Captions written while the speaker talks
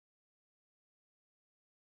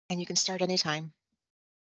and you can start anytime.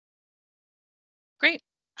 Great.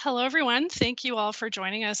 Hello, everyone. Thank you all for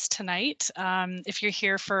joining us tonight. If you're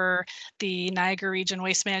here for the Niagara Region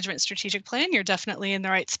Waste Management Strategic Plan, you're definitely in the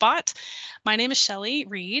right spot. My name is Shelley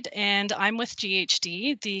Reed, and I'm with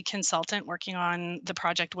GHD, the consultant working on the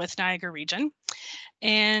project with Niagara Region.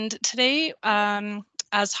 And today,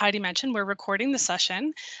 as Heidi mentioned, we're recording the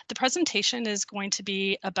session. The presentation is going to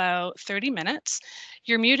be about 30 minutes.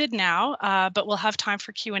 You're muted now, but we'll have time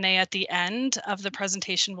for Q&A at the end of the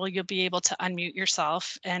presentation where you'll be able to unmute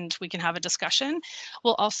yourself and we can have a discussion.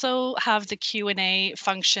 We'll also have the Q&A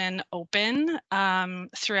function open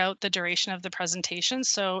throughout the duration of the presentation.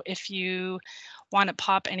 So if you want to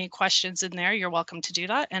pop any questions in there, you're welcome to do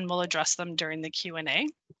that and we'll address them during the Q&A.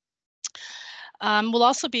 We'll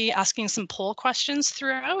also be asking some poll questions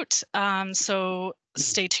throughout, so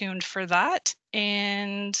stay tuned for that.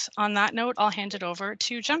 And on that note, I'll hand it over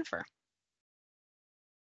to Jennifer.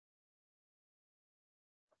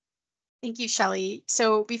 Thank you, Shelley.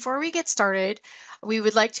 So before we get started, we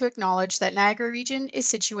would like to acknowledge that Niagara Region is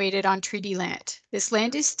situated on treaty land. This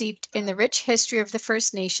land is steeped in the rich history of the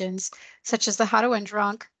First Nations, such as the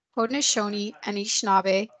Hattaway-Haudenosaunee, Haudenosaunee, and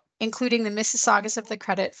Anishinaabe, including the Mississaugas of the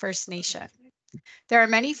Credit First Nation. There are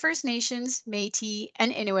many First Nations, Métis,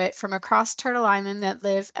 and Inuit from across Turtle Island that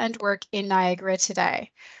live and work in Niagara today.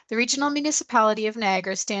 The Regional Municipality of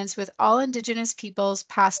Niagara stands with all Indigenous peoples,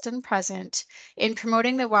 past and present, in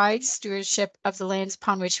promoting the wide stewardship of the lands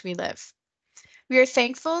upon which we live. We are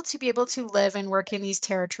thankful to be able to live and work in these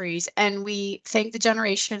territories, and we thank the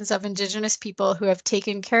generations of Indigenous people who have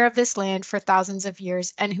taken care of this land for thousands of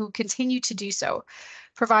years and who continue to do so,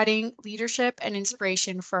 providing leadership and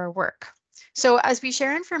inspiration for our work. So as we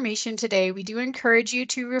share information today, we do encourage you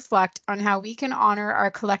to reflect on how we can honor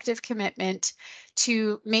our collective commitment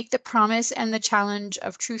to make the promise and the challenge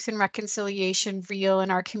of truth and reconciliation real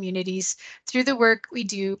in our communities through the work we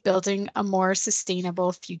do building a more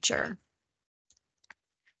sustainable future.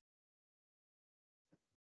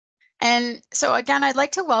 And so again, I'd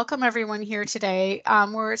like to welcome everyone here today.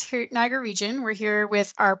 We're here at Niagara Region. We're here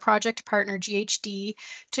with our project partner, GHD,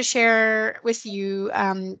 to share with you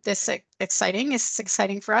this is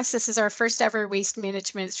exciting for us. This is our first ever waste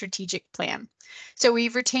management strategic plan. So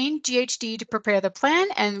we've retained GHD to prepare the plan,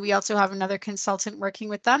 and we also have another consultant working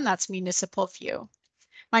with them. That's Municipal View.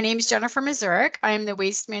 My name is Jennifer Mazurek. I am the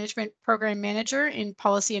Waste Management Program Manager in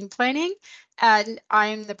Policy and Planning, and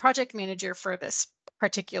I'm the project manager for this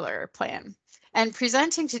particular plan. And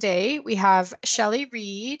presenting today, we have Shelley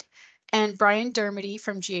Reed and Brian Dermody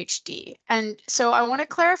from GHD. And so I want to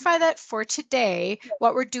clarify that for today,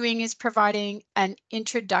 what we're doing is providing an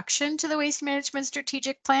introduction to the Waste Management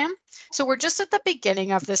Strategic Plan. So we're just at the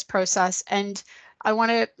beginning of this process, and I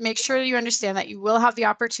want to make sure you understand that you will have the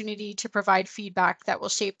opportunity to provide feedback that will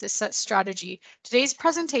shape this strategy. Today's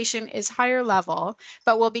presentation is higher level,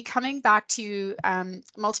 but we'll be coming back to you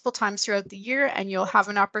multiple times throughout the year, and you'll have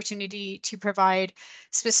an opportunity to provide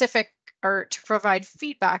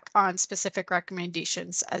feedback on specific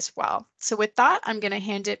recommendations as well. So with that, I'm going to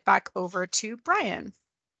hand it back over to Brian.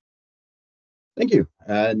 Thank you,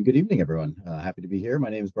 and good evening, everyone. Happy to be here. My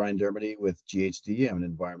name is Brian Dermody with GHD. I'm an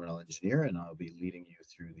environmental engineer, and I'll be leading you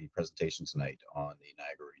through the presentation tonight on the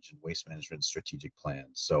Niagara Region Waste Management Strategic Plan.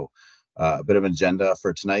 So a bit of an agenda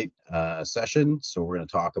for tonight session. So we're going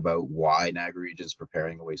to talk about why Niagara Region is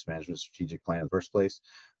preparing a waste management strategic plan in the first place,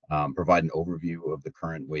 provide an overview of the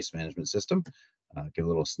current waste management system, give a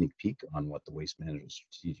little sneak peek on what the waste management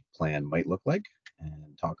strategic plan might look like,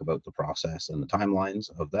 and talk about the process and the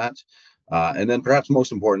timelines of that. And then perhaps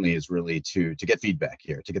most importantly is really to get feedback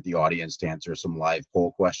here, to get the audience to answer some live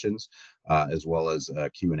poll questions, as well as a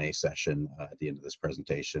Q&A session at the end of this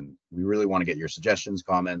presentation. We really want to get your suggestions,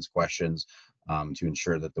 comments, questions to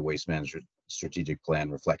ensure that the waste management strategic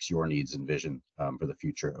plan reflects your needs and vision for the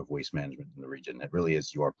future of waste management in the region. It really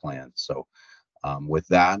is your plan. So with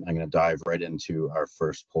that, I'm going to dive right into our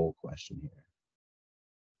first poll question here.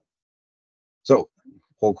 So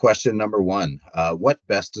poll question number one, what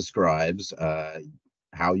best describes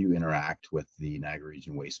how you interact with the Niagara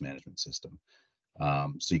Region waste management system?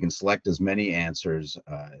 So you can select as many answers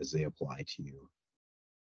as they apply to you.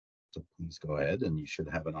 So please go ahead, and you should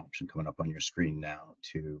have an option coming up on your screen now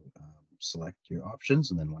to select your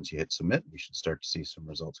options. And then once you hit submit, we should start to see some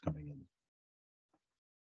results coming in.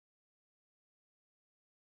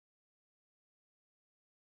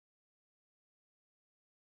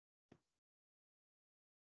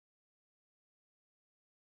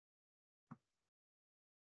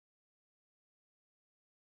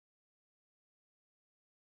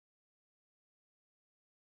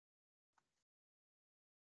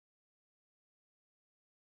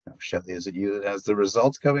 Shelley, is it you that has the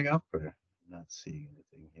results coming up, or I'm not seeing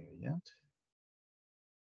anything here yet?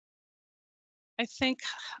 I think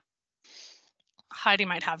Heidi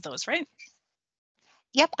might have those, right?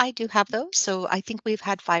 Yep, I do have those. So I think we've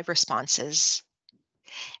had 5 responses.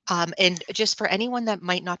 And just for anyone that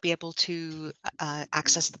might not be able to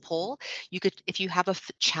access the poll, you could, if you have a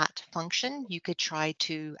chat function, you could try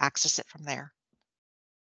to access it from there.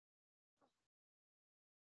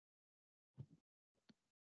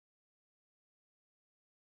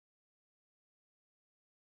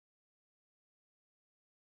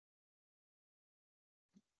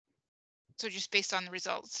 So just based on the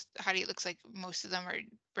results, Heidi, it looks like most of them are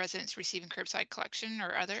residents receiving curbside collection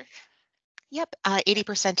or other. Yep,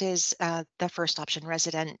 80% is the first option,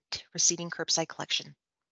 resident receiving curbside collection.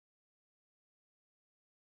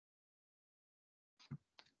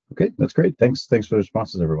 Okay, that's great. Thanks for the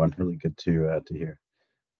responses, everyone. Really good to hear.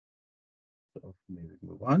 So maybe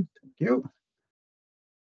move on. Thank you.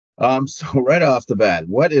 So right off the bat,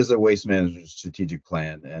 what is a waste management strategic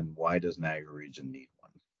plan, and why does Niagara Region need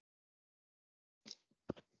one?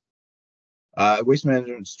 Waste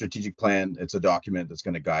Management Strategic Plan, it's a document that's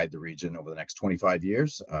going to guide the region over the next 25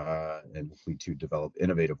 years and hopefully to develop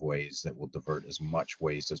innovative ways that will divert as much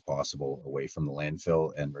waste as possible away from the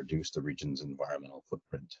landfill and reduce the region's environmental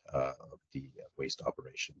footprint of the waste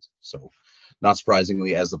operations. So not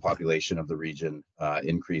surprisingly, as the population of the region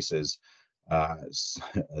increases,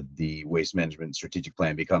 the Waste Management Strategic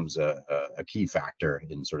Plan becomes a key factor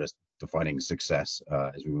in sort of defining success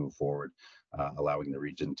as we move forward. Allowing the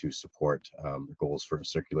region to support the goals for a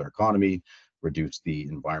circular economy, reduce the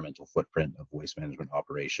environmental footprint of waste management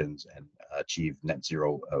operations, and achieve net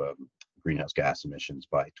zero greenhouse gas emissions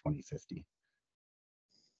by 2050.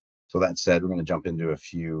 So that said, we're going to jump into a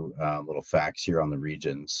few little facts here on the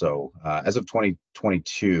region. So as of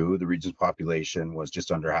 2022, the region's population was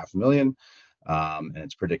just under 500,000. And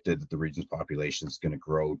it's predicted that the region's population is going to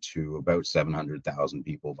grow to about 700,000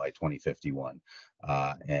 people by 2051,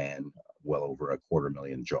 and well over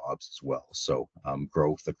 250,000 jobs as well. So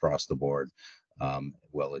growth across the board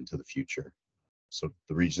well into the future. So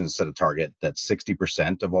the region set a target that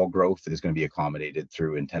 60% of all growth is going to be accommodated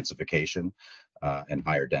through intensification and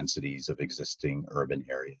higher densities of existing urban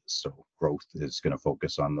areas. So growth is going to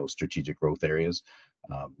focus on those strategic growth areas,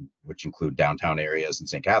 which include downtown areas in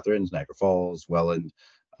St. Catharines, Niagara Falls, Welland,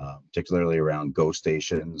 particularly around GO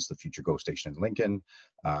stations, the future GO station in Lincoln,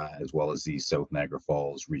 as well as the South Niagara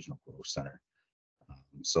Falls Regional Growth Center.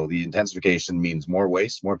 So the intensification means more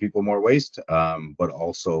waste, more people, more waste, but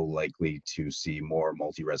also likely to see more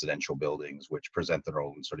multi-residential buildings, which present their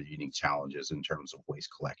own sort of unique challenges in terms of waste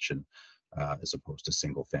collection, as opposed to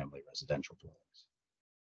single-family residential dwellings.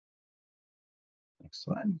 Next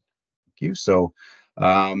slide. Thank you. So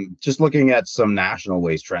just looking at some national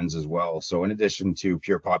waste trends as well. So in addition to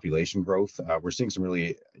pure population growth, we're seeing some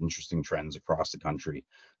really interesting trends across the country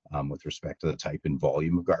with respect to the type and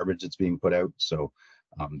volume of garbage that's being put out. So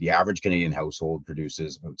the average Canadian household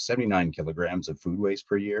produces about 79 kilograms of food waste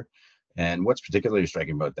per year. And what's particularly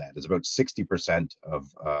striking about that is about 60% of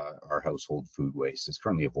our household food waste is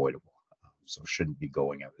currently avoidable. So shouldn't be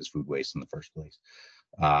going out as food waste in the first place.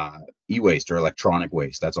 E-waste or electronic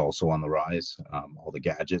waste, that's also on the rise. All the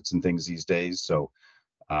gadgets and things these days. So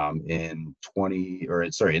in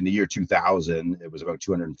the year 2000, it was about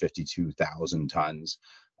 252,000 tons.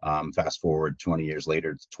 Fast forward 20 years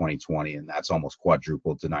later to 2020, and that's almost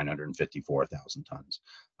quadrupled to 954,000 tons.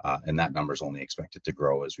 And that number is only expected to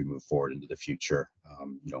grow as we move forward into the future,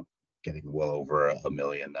 getting well over 1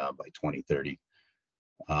 million by 2030.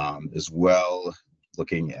 As well,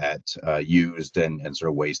 looking at used and sort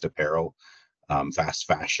of waste apparel, fast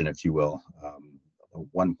fashion, if you will.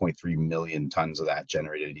 1.3 million tons of that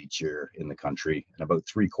generated each year in the country, and about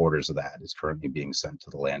 3/4 of that is currently being sent to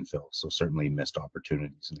the landfill. So certainly missed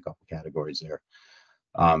opportunities in a couple categories there.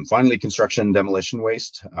 Finally, construction and demolition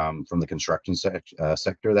waste from the construction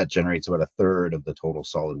sector that generates about 1/3 of the total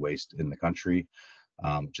solid waste in the country,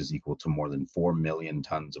 which is equal to more than 4 million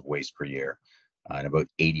tons of waste per year. And about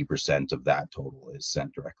 80% of that total is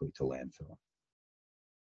sent directly to landfill.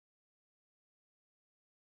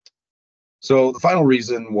 So the final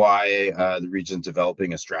reason why the region's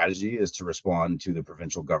developing a strategy is to respond to the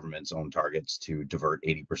provincial government's own targets to divert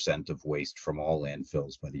 80% of waste from all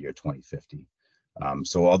landfills by the year 2050.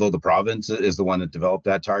 So although the province is the one that developed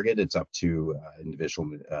that target, it's up to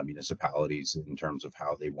individual municipalities in terms of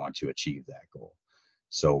how they want to achieve that goal.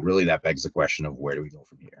 So really that begs the question of where do we go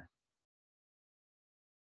from here?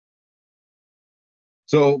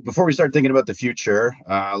 So before we start thinking about the future,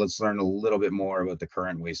 let's learn a little bit more about the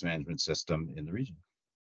current waste management system in the region.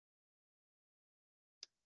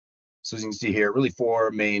 So as you can see here, really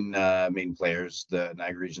four main players: the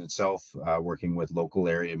Niagara region itself, working with local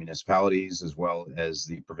area municipalities, as well as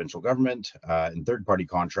the provincial government, and third-party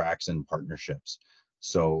contracts and partnerships.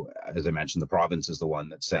 So as I mentioned, the province is the one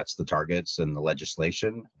that sets the targets and the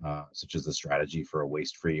legislation, such as the strategy for a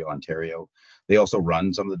waste-free Ontario. They also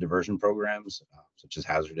run some of the diversion programs, such as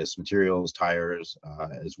hazardous materials, tires,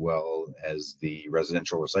 as well as the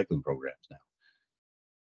residential recycling programs now.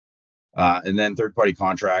 And then third-party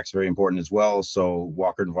contracts, very important as well. So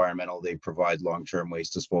Walker Environmental, they provide long-term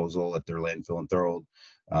waste disposal at their landfill in Thorold.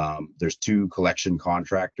 There's two collection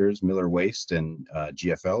contractors, Miller Waste and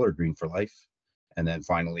GFL, or Green for Life. And then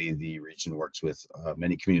finally, the region works with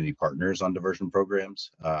many community partners on diversion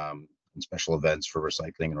programs and special events for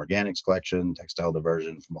recycling and organics collection, textile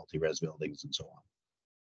diversion for multi-res buildings, and so on.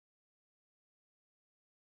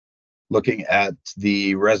 Looking at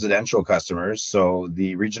the residential customers, so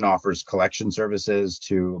the region offers collection services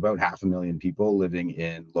to about 500,000 people living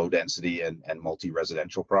in low density and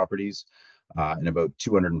multi-residential properties, and about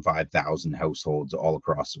 205,000 households all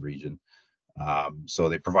across the region. So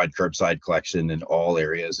they provide curbside collection in all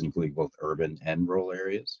areas, including both urban and rural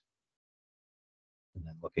areas. And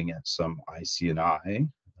then looking at some IC&I.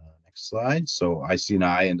 Next slide. So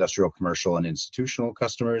IC&I, industrial, commercial, and institutional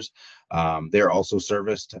customers, they're also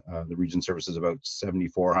serviced. The region services about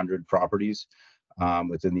 7,400 properties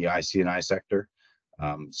within the IC&I sector.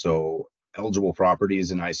 So eligible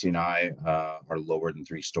properties in IC&I are lower than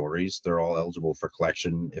 3 stories. They're all eligible for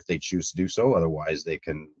collection if they choose to do so. Otherwise, they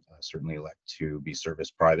can certainly elect to be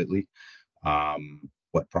serviced privately.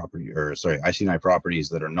 IC&I properties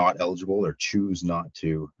that are not eligible or choose not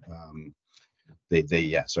to, they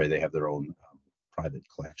have their own private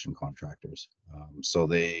collection contractors. So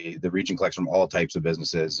the region collects from all types of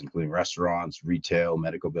businesses, including restaurants, retail,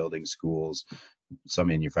 medical buildings, schools, some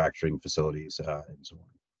manufacturing facilities, and so on.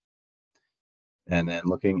 And then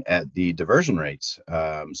looking at the diversion rates.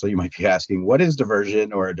 So you might be asking, what is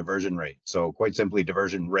diversion or a diversion rate? So quite simply,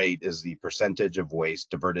 diversion rate is the percentage of waste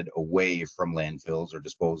diverted away from landfills or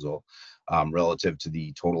disposal relative to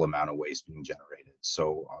the total amount of waste being generated.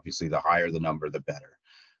 So obviously, the higher the number, the better,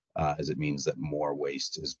 as it means that more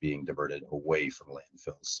waste is being diverted away from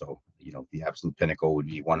landfills. So, the absolute pinnacle would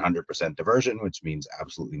be 100% diversion, which means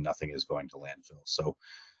absolutely nothing is going to landfill. So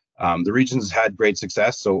the region's had great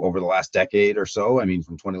success. So over the last decade or so, from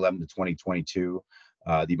 2011 to 2022,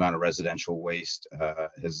 the amount of residential waste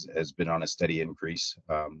has been on a steady increase.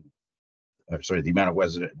 The amount of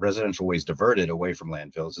residential waste diverted away from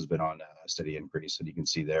landfills has been on a steady increase. And you can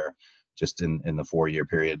see there, just in the 4-year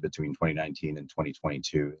period between 2019 and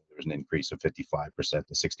 2022, there was an increase of 55%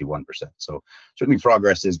 to 61%. So certainly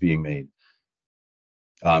progress is being made.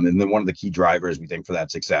 And then one of the key drivers we think for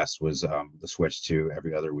that success was the switch to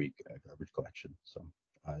every other week garbage collection, so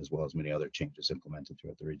as well as many other changes implemented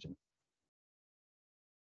throughout the region.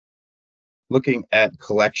 Looking at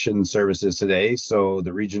collection services today, so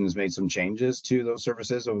the region has made some changes to those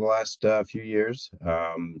services over the last few years.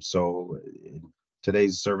 So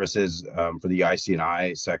today's services for the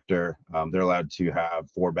IC&I sector, they're allowed to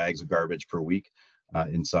have 4 bags of garbage per week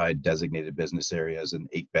inside designated business areas and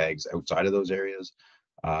 8 bags outside of those areas.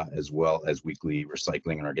 As well as weekly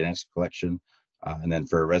recycling and organics collection. And then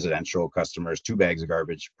for residential customers, 2 bags of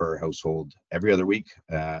garbage per household every other week,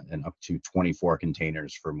 and up to 24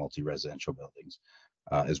 containers for multi-residential buildings,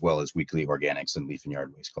 as well as weekly organics and leaf and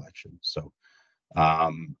yard waste collection. So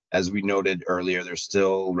as we noted earlier, there's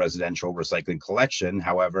still residential recycling collection.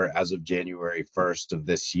 However, as of January 1st of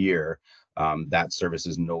this year, that service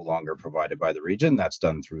is no longer provided by the region. That's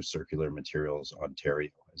done through Circular Materials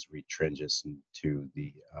Ontario as we transition to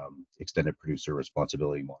the extended producer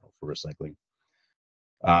responsibility model for recycling.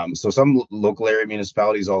 So some local area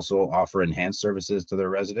municipalities also offer enhanced services to their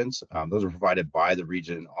residents. Those are provided by the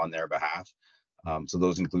region on their behalf. So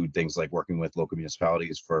those include things like working with local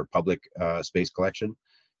municipalities for public space collection,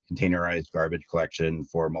 containerized garbage collection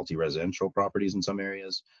for multi-residential properties in some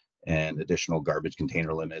areas, and additional garbage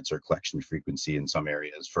container limits or collection frequency in some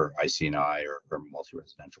areas for IC&I or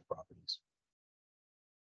multi-residential properties.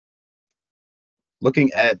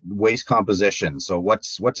 Looking at waste composition, so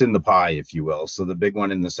what's in the pie, if you will. So the big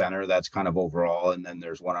one in the center, that's kind of overall, and then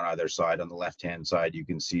there's one on either side. On the left-hand side, you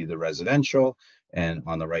can see the residential, and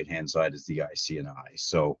on the right-hand side is the IC&I.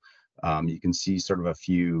 So you can see sort of a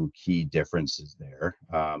few key differences there.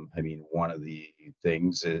 One of the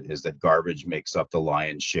things is that garbage makes up the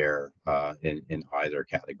lion's share in either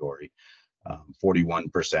category.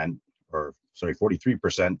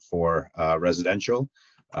 43% for residential,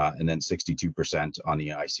 and then 62% on the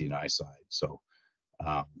IC&I side. So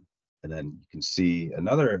And then you can see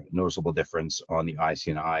another noticeable difference on the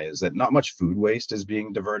ICNI is that not much food waste is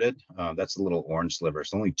being diverted. That's a little orange sliver.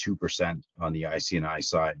 It's only 2% on the ICNI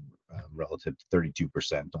side relative to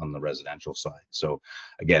 32% on the residential side. So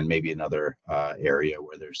again, maybe another area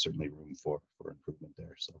where there's certainly room for improvement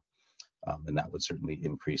there. So, and that would certainly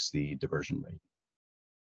increase the diversion rate.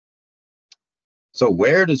 So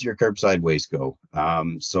where does your curbside waste go?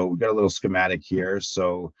 So we've got a little schematic here.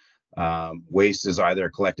 So waste is either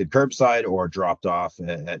collected curbside or dropped off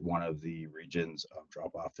at one of the regions of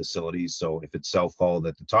drop-off facilities. So if it's self-hauled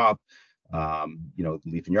at the top, you know,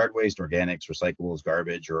 leaf and yard waste, organics, recyclables,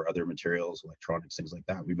 garbage, or other materials, electronics, things like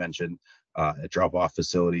that we mentioned at drop-off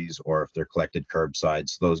facilities, or if they're collected curbside.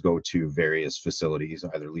 So those go to various facilities,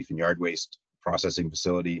 either leaf and yard waste processing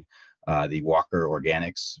facility, the Walker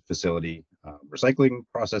Organics facility, recycling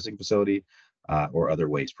processing facility, or other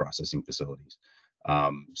waste processing facilities.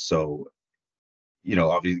 So, you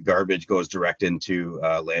know, obviously garbage goes direct into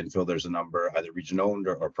landfill. There's a number either region owned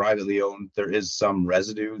or privately owned. There is some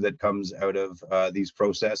residue that comes out of these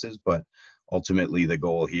processes, but ultimately the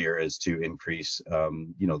goal here is to increase,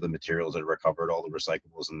 you know, the materials that are recovered, all the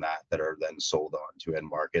recyclables and that are then sold on to end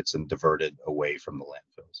markets and diverted away from the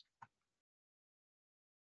landfills.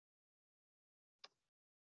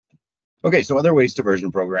 Okay, so other waste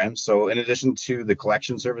diversion programs. So in addition to the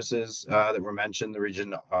collection services that were mentioned, the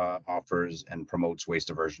region offers and promotes waste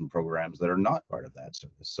diversion programs that are not part of that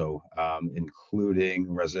service. So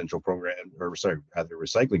including residential programs, or sorry, rather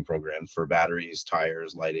recycling programs for batteries,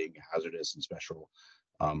 tires, lighting, hazardous and special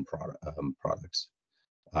products.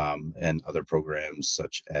 And other programs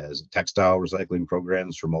such as textile recycling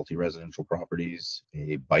programs for multi-residential properties,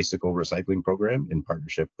 a bicycle recycling program in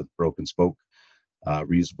partnership with Broken Spoke,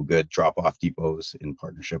 reusable good drop-off depots in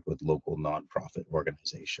partnership with local nonprofit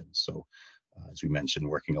organizations. So as we mentioned,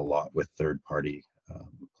 working a lot with third-party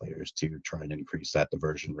players to try and increase that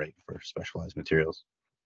diversion rate for specialized materials.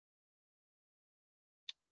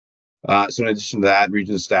 So in addition to that,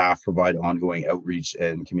 region staff provide ongoing outreach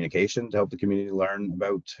and communication to help the community learn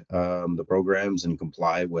about the programs and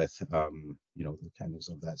comply with, you know, the tenets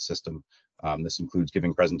of that system. This includes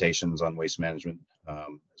giving presentations on waste management,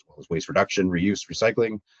 as well as waste reduction, reuse,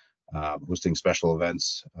 recycling, hosting special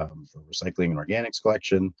events for recycling and organics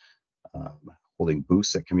collection, holding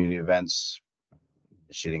booths at community events,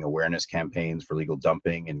 initiating awareness campaigns for legal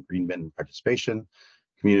dumping and green bin participation,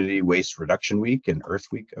 Community Waste Reduction Week and Earth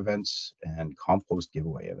Week events, and compost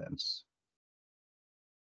giveaway events.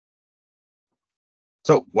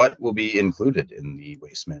 So what will be included in the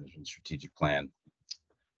Waste Management Strategic Plan?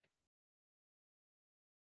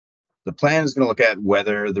 The plan is going to look at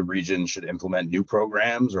whether the region should implement new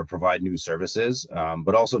programs or provide new services,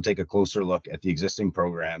 but also take a closer look at the existing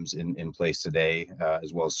programs in place today,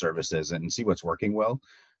 as well as services, and see what's working well.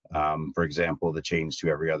 For example, the change to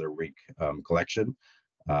every other week collection.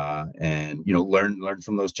 And you know, learn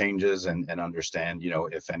from those changes and understand, you know,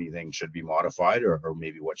 if anything should be modified or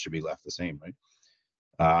maybe what should be left the same,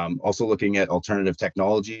 right? Also looking at alternative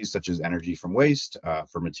technologies such as energy from waste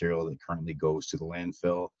for material that currently goes to the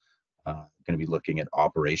landfill. Going to be looking at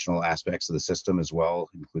operational aspects of the system as well,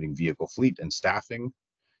 including vehicle fleet and staffing.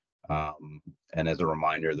 And as a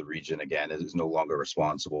reminder, the region again is no longer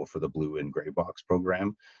responsible for the blue and gray box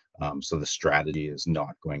program. So the strategy is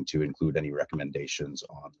not going to include any recommendations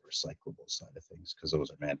on the recyclable side of things because those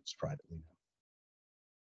are managed privately now.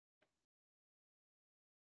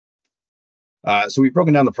 So we've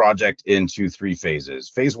broken down the project into 3 phases.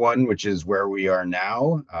 Phase 1, which is where we are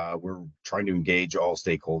now, we're trying to engage all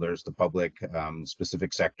stakeholders, the public,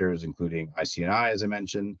 specific sectors, including ICNI, as I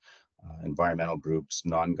mentioned, environmental groups,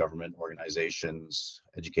 non-government organizations,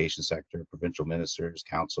 education sector, provincial ministers,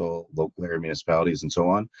 council, local area municipalities, and so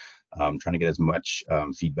on. Trying to get as much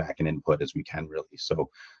feedback and input as we can, really.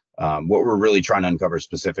 So what we're really trying to uncover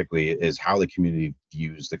specifically is how the community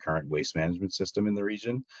views the current waste management system in the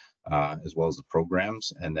region, as well as the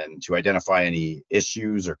programs, and then to identify any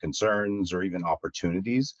issues or concerns or even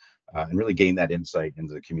opportunities, and really gain that insight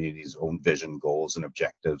into the community's own vision, goals, and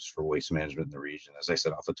objectives for waste management in the region. As I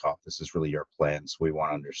said off the top, this is really your plan, so we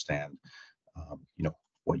want to understand, you know,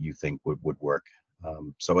 what you think would work.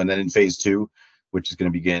 So, and then in phase 2, which is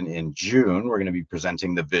going to begin in June, we're going to be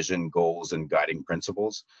presenting the vision, goals, and guiding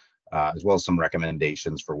principles, as well as some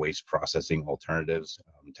recommendations for waste processing alternatives,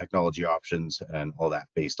 technology options, and all that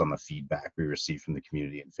based on the feedback we received from the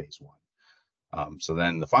community in phase 1. So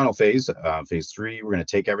then the final phase, phase 3, we're going to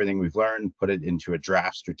take everything we've learned, put it into a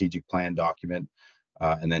draft strategic plan document,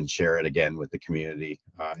 and then share it again with the community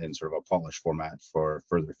in sort of a polished format for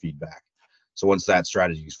further feedback. So once that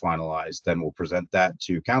strategy is finalized, then we'll present that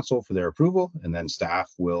to council for their approval, and then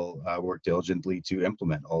staff will work diligently to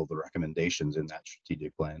implement all of the recommendations in that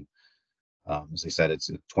strategic plan. As I said, it's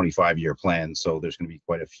a 25-year plan, so there's going to be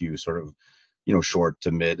quite a few sort of, short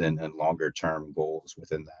to mid and longer term goals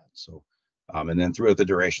within that. So, and then throughout the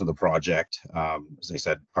duration of the project, as I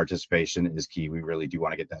said, participation is key. We really do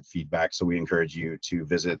want to get that feedback. So we encourage you to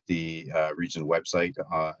visit the region website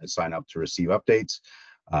and sign up to receive updates,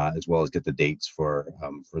 as well as get the dates for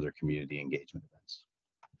further community engagement events.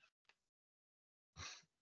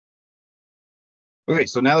 Okay,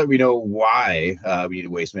 so now that we know why we need a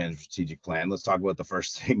waste management strategic plan, let's talk about the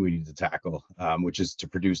first thing we need to tackle, which is to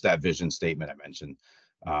produce that vision statement I mentioned,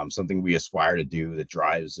 something we aspire to do that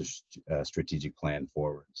drives the strategic plan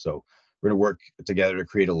forward. So we're going to work together to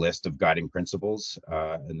create a list of guiding principles,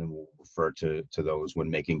 and then we'll refer to those when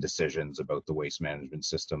making decisions about the waste management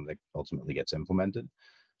system that ultimately gets implemented.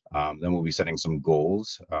 Then we'll be setting some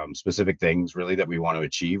goals, specific things really that we want to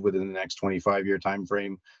achieve within the next 25-year time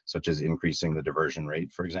frame, such as increasing the diversion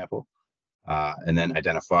rate, for example. And then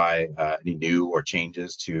identify any new or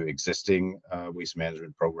changes to existing waste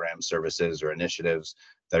management programs, services, or initiatives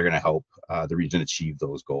that are going to help the region achieve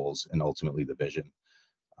those goals and ultimately the vision.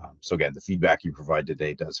 So again, the feedback you provide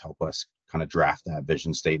today does help us kind of draft that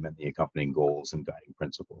vision statement, the accompanying goals and guiding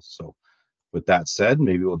principles. So with that said,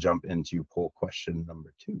 maybe we'll jump into poll question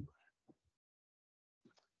number 2.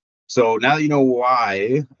 So now that you know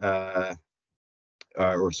why, that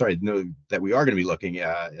we are going to be looking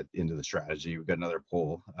into the strategy, we've got another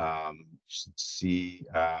poll to see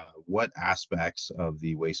what aspects of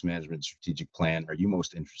the waste management strategic plan are you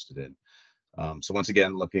most interested in. So once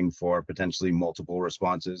again, looking for potentially multiple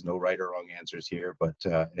responses, no right or wrong answers here, but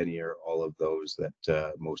any or all of those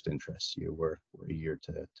that most interest you, we're eager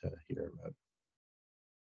to hear about.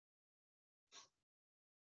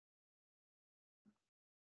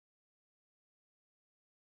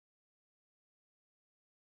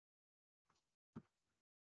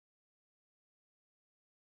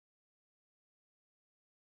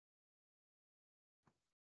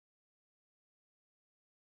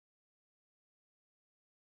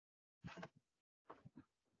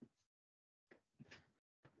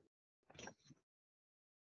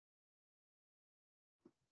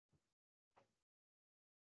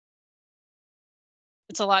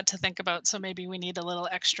 It's a lot to think about, so maybe we need a little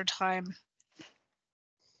extra time.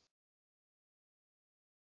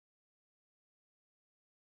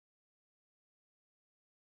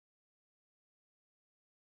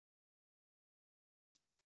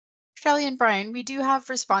 Shelley and Brian, we do have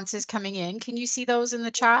responses coming in. Can you see those in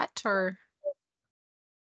the chat or?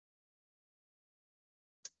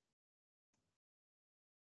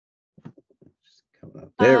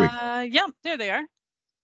 There we go. Yeah, there they are.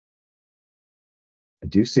 I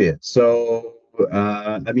do see it. So,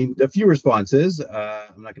 I mean, a few responses.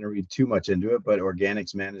 I'm not going to read too much into it, but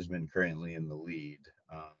organics management currently in the lead.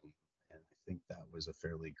 And I think that was a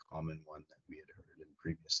fairly common one that we had heard in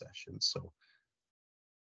previous sessions. So,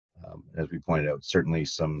 as we pointed out, certainly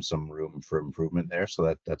some room for improvement there.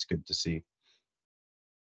 So that's good to see.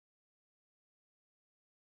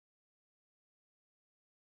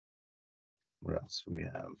 What else do we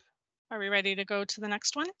have? Are we ready to go to the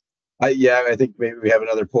next one? Yeah, I think maybe we have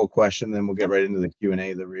another poll question, then we'll get right into the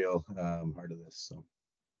Q&A, the real heart of this.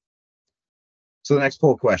 So the next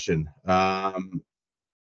poll question,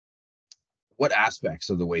 what aspects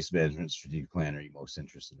of the waste management strategic plan are you most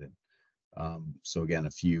interested in? So again,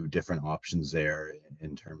 a few different options there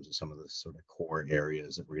in terms of some of the sort of core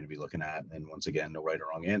areas that we're going to be looking at. And once again, no right or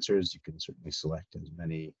wrong answers. You can certainly select as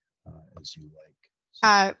many as you like.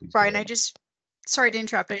 So Brian, sorry to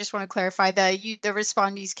interrupt. I just want to clarify that the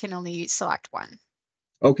respondees can only select one.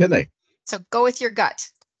 Oh, can they? So go with your gut.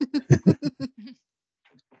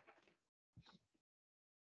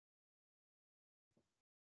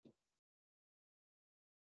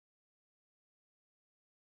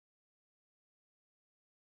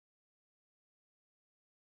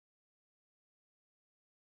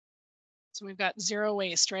 So we've got zero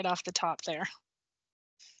waste right off the top there.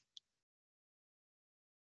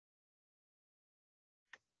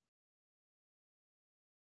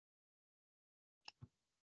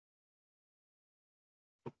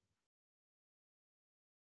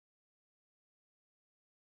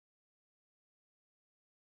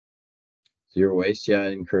 Zero waste, yeah,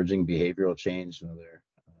 encouraging behavioral change, another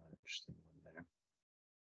interesting one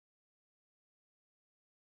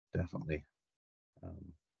there. Definitely.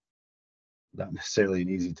 Not necessarily an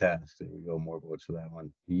easy task. There we go, more votes for that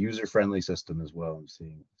one. User-friendly system as well, I'm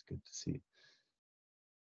seeing. It's good to see.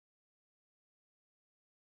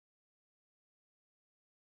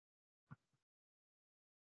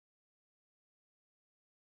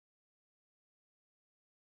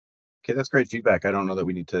 Okay, that's great feedback. I don't know that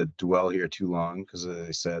we need to dwell here too long because, as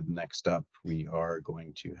I said, next up we are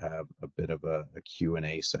going to have a bit of a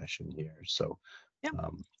Q&A session here. So Yep.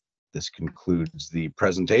 This concludes the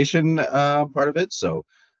presentation part of it. So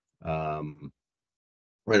we're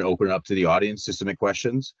going to open it up to the audience to submit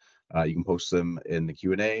questions. You can post them in the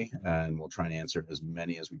Q&A and we'll try and answer as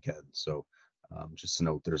many as we can. So just to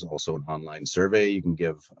note, there's also an online survey. You can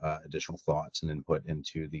give additional thoughts and input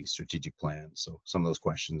into the strategic plan. So some of those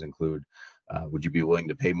questions include, would you be willing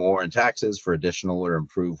to pay more in taxes for additional or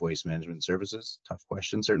improved waste management services? Tough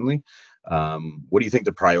question, certainly. What do you think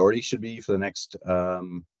the priority should be for the next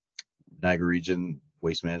Niagara Region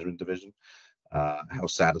Waste Management Division? How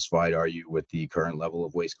satisfied are you with the current level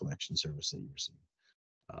of waste collection service that you're seeing?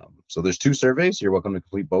 So there's two surveys. You're welcome to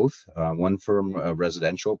complete both. One from a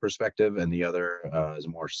residential perspective, and the other is a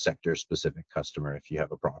more sector-specific customer if you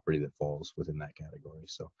have a property that falls within that category.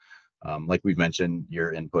 So, like we've mentioned,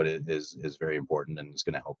 your input is very important, and it's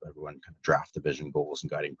going to help everyone kind of draft the vision, goals,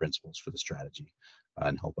 and guiding principles for the strategy,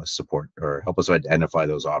 and help us support or help us identify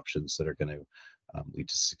those options that are going to lead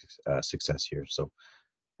to success here. So,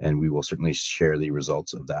 and we will certainly share the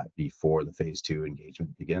results of that before the phase 2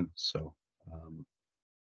 engagement begins. So.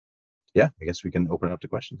 Yeah, I guess we can open it up to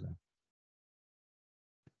questions now.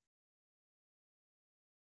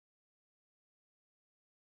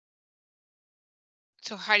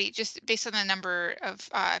 So Heidi, just based on the number of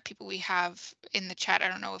people we have in the chat, I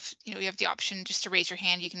don't know if you have the option just to raise your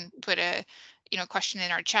hand. You can put a question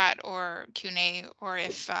in our chat or Q&A, or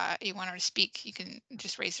if you want to speak, you can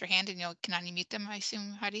just raise your hand and you can unmute them, I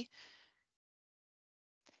assume, Heidi.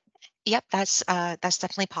 Yep, that's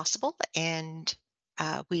definitely possible. And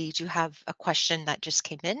we do have a question that just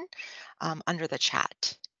came in under the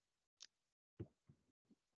chat.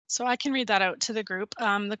 So I can read that out to the group.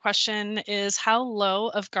 The question is, how low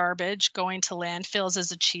of garbage going to landfills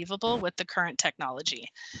is achievable with the current technology?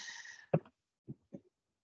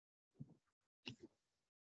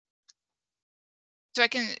 So I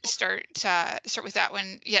can start with that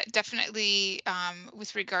one. Yeah, definitely.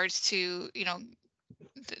 With regards to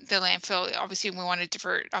the landfill, obviously we want to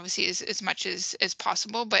divert obviously as much as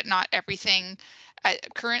possible, but not everything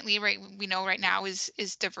currently, right, we know right now is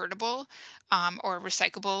divertible or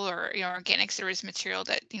recyclable or organics. There is material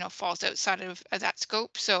that falls outside of that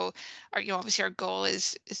scope. So our obviously our goal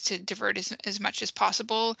is to divert as much as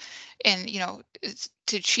possible, and it's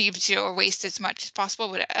to achieve zero waste as much as possible.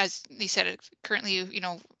 But as you said, currently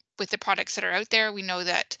with the products that are out there, we know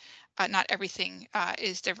that not everything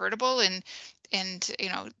is divertible, and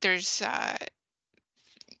there's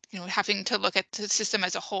having to look at the system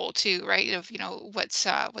as a whole too, right, of what's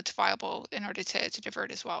viable in order to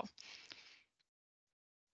divert as well.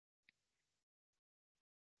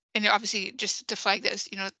 And obviously, just to flag this,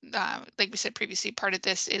 like we said previously, part of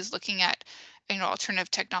this is looking at alternative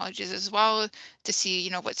technologies as well to see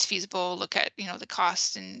what's feasible, look at the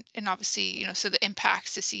costs, and obviously so the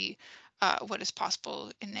impacts, to see what is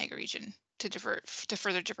possible in Niagara Region to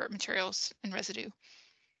further divert materials and residue.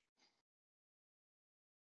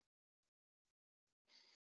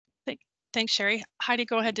 Thanks, Sherry. Heidi,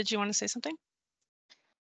 go ahead. Did you want to say something?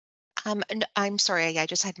 I'm sorry, I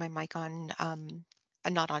just had my mic on,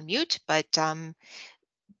 not on mute, but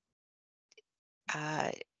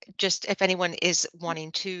just if anyone is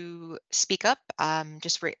wanting to speak up,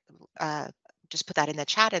 just put that in the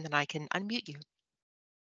chat and then I can unmute you.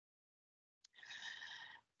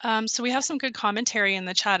 So we have some good commentary in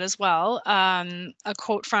the chat as well. A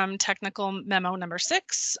quote from technical memo number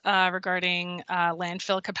 6 regarding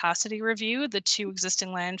landfill capacity review. The 2 existing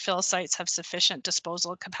landfill sites have sufficient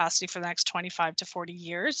disposal capacity for the next 25 to 40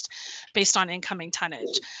 years based on incoming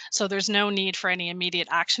tonnage. So there's no need for any immediate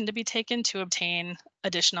action to be taken to obtain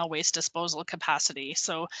additional waste disposal capacity.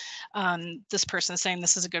 So this person is saying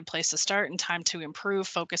this is a good place to start and time to improve,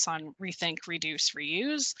 focus on rethink, reduce,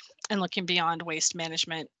 reuse, and looking beyond waste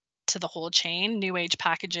management to the whole chain, new age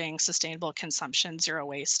packaging, sustainable consumption, zero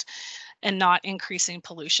waste, and not increasing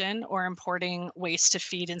pollution or importing waste to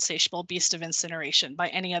feed insatiable beast of incineration. By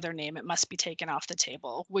any other name, it must be taken off the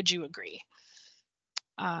table. Would you agree?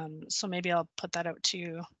 So maybe I'll put that out to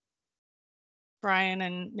you, Brian,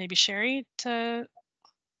 and maybe Sherry, to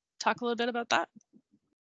talk a little bit about that.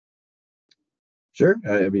 Sure.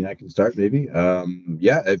 I mean, I can start maybe.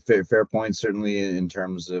 Yeah, a fair point. Certainly, in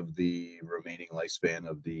terms of the remaining lifespan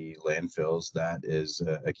of the landfills, that is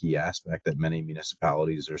a key aspect that many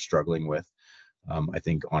municipalities are struggling with. I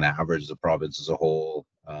think on average, the province as a whole,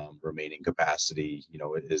 remaining capacity,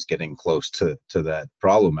 is getting close to that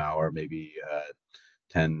problem hour, maybe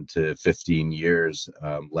 10 to 15 years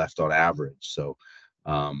left on average. So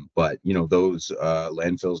But you know, those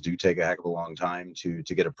landfills do take a heck of a long time to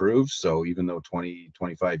get approved. So even though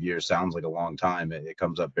 20-25 years sounds like a long time, it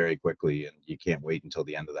comes up very quickly, and you can't wait until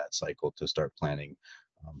the end of that cycle to start planning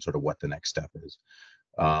sort of what the next step is.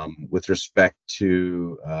 With respect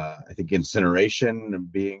to, I think, incineration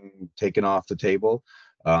being taken off the table,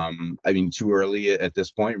 I mean, too early at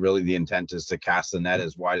this point. Really, the intent is to cast the net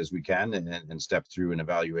as wide as we can and step through an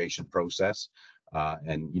evaluation process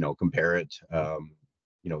and, you know, compare it,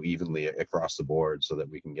 you know, evenly across the board so that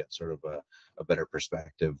we can get sort of a better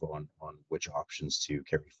perspective on which options to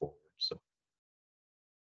carry forward. So.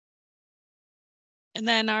 And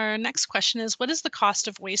then our next question is, what is the cost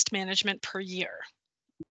of waste management per year?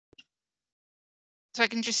 So I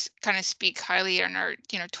can just kind of speak highly on our,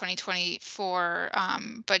 2024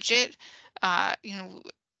 budget. You know,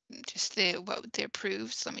 just what they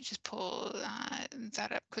approved. So let me just pull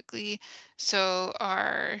that up quickly. So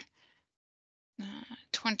our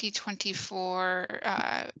 2024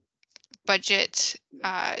 budget,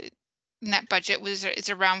 net budget is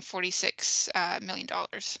around $46 million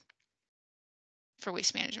for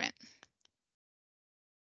waste management.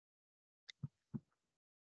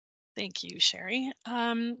 Thank you, Sherry.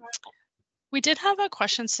 We did have a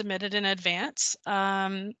question submitted in advance,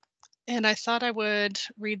 and I thought I would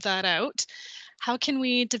read that out. How can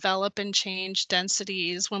we develop and change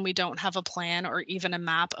densities when we don't have a plan or even a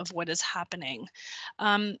map of what is happening?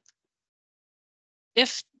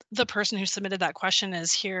 If the person who submitted that question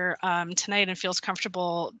is here tonight and feels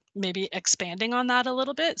comfortable maybe expanding on that a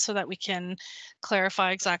little bit so that we can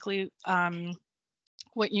clarify exactly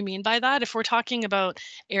what you mean by that. If we're talking about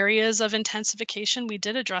areas of intensification, we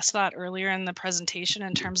did address that earlier in the presentation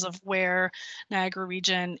in terms of where Niagara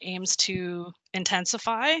Region aims to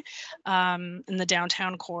intensify in the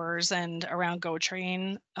downtown cores and around GO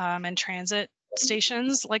train and transit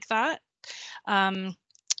stations like that.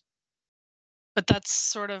 But that's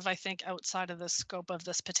sort of, I think, outside of the scope of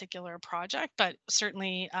this particular project. But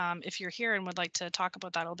certainly, if you're here and would like to talk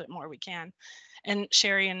about that a little bit more, we can. And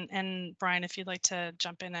Sherry and Brian, if you'd like to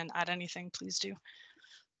jump in and add anything, please do.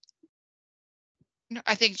 No,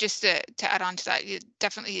 I think just to add on to that,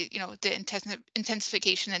 definitely, the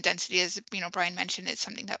intensification and density, as Brian mentioned, is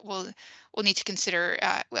something that we'll need to consider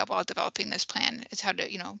while developing this plan. Is how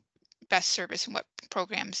to best service and what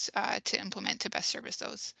programs to implement to best service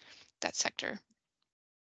that sector.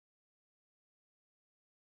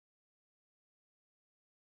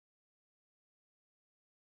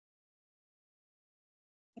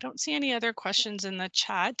 I don't see any other questions in the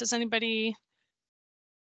chat. Does anybody?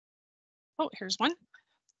 Oh, here's one.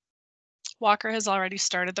 Walker has already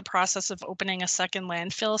started the process of opening a second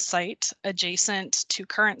landfill site adjacent to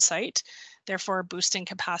current site, therefore boosting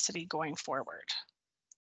capacity going forward.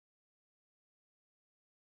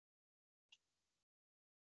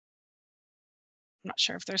 I'm not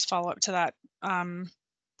sure if there's follow-up to that,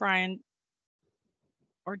 Brian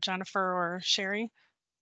or Jennifer or Sherry.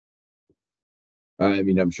 I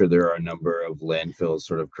mean, I'm sure there are a number of landfills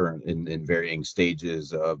sort of current in varying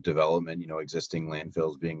stages of development, you know, existing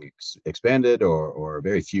landfills being expanded or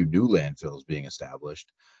very few new landfills being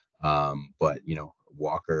established. But, you know,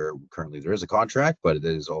 Walker, currently there is a contract, but it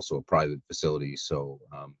is also a private facility. So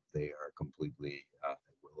they are completely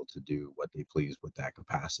able to do what they please with that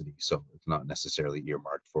capacity. So it's not necessarily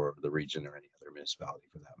earmarked for the region or any other municipality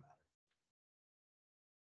for that matter.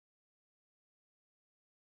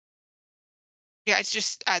 Yeah, it's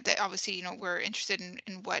just that obviously, we're interested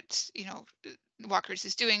in what, Walkers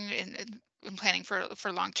is doing in planning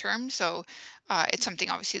for long term. So it's something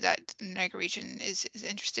obviously that the Niagara region is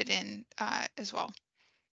interested in as well.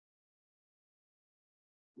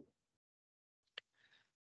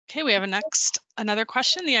 Okay, we have another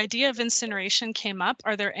question. The idea of incineration came up.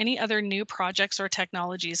 Are there any other new projects or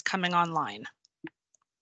technologies coming online?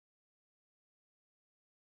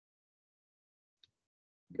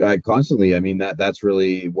 Constantly. I mean, that's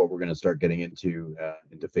really what we're going to start getting into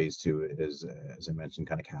phase two is, as I mentioned,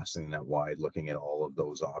 kind of casting that wide, looking at all of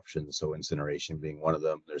those options. So incineration being one of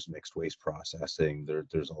them. There's mixed waste processing.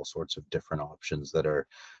 There's all sorts of different options that are,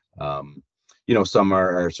 you know, some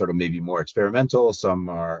are sort of maybe more experimental. Some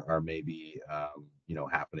are maybe, you know,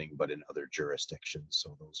 happening, but in other jurisdictions.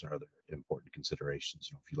 So those are other important considerations.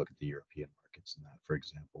 You know, if you look at the European markets and that, for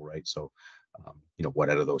example, right? So, you know, what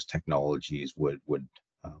out of those technologies would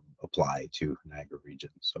apply to Niagara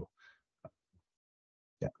region. So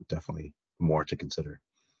yeah, definitely more to consider.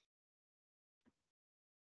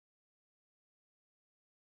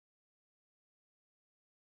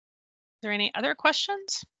 Are there any other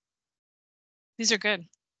questions? These are good.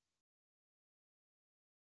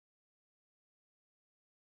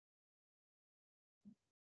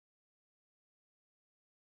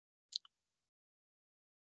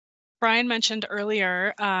 Brian mentioned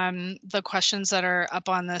earlier the questions that are up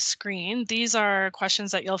on the screen. These are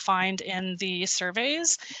questions that you'll find in the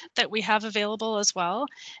surveys that we have available as well.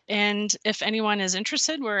 And if anyone is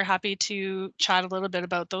interested, we're happy to chat a little bit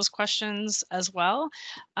about those questions as well.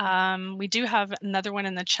 We do have another one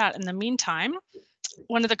in the chat in the meantime.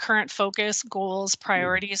 One of the current focus, goals,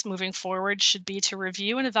 priorities moving forward should be to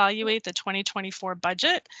review and evaluate the 2024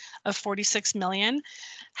 budget of 46 million,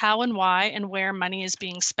 how and why and where money is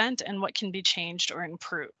being spent and what can be changed or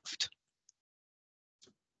improved.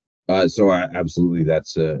 So absolutely,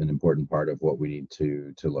 that's an important part of what we need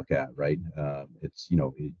to look at, right? It's,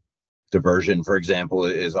 diversion, for example,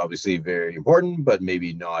 is obviously very important, but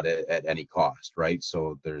maybe not at any cost, right?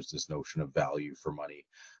 So there's this notion of value for money.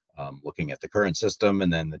 Looking at the current system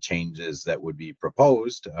and then the changes that would be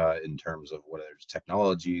proposed in terms of whether it's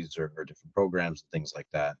technologies or different programs and things like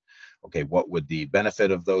that. Okay, what would the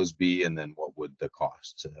benefit of those be, and then what would the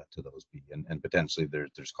cost to those be? And potentially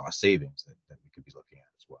there's cost savings that we could be looking at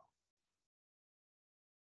as well.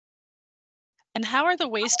 And how are the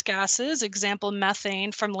waste gases, example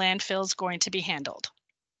methane from landfills, going to be handled?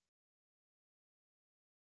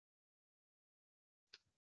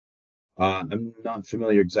 I'm not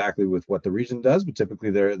familiar exactly with what the region does, but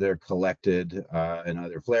typically they're collected and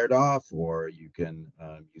either flared off, or you can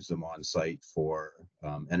use them on site for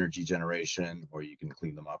energy generation, or you can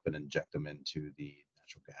clean them up and inject them into the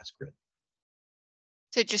natural gas grid.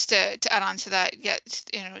 So just to add on to that, yeah,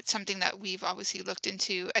 it's something that we've obviously looked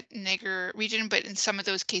into at Niagara Region, but in some of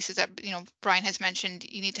those cases that, Brian has mentioned,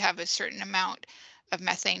 you need to have a certain amount of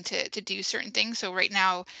methane to do certain things. So right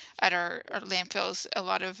now at our landfills, a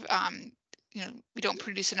lot of, we don't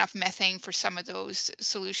produce enough methane for some of those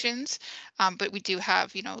solutions, but we do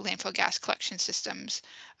have, landfill gas collection systems,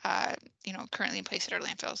 currently in place at our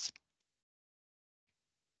landfills.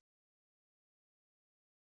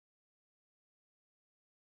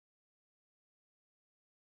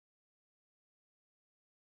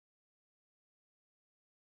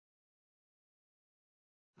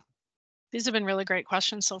 These have been really great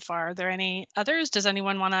questions so far. Are there any others? Does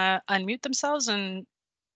anyone want to unmute themselves and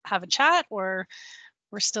have a chat, or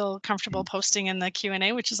we're still comfortable posting in the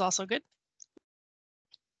Q&A, which is also good?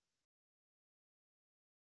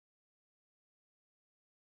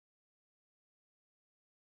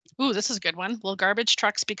 Ooh, this is a good one. Will garbage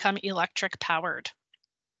trucks become electric powered?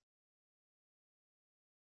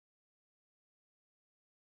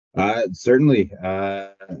 Certainly,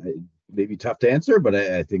 maybe tough to answer, but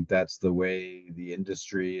I think that's the way the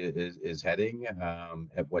industry is heading.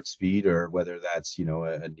 At what speed, or whether that's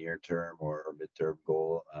a near term or midterm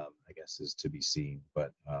goal, I guess is to be seen.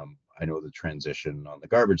 But I know the transition on the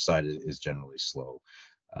garbage side is generally slow.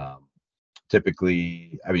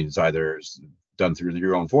 Typically, I mean, it's either done through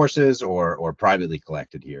your own forces or privately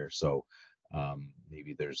collected here. So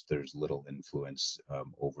maybe there's little influence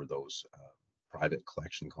over those private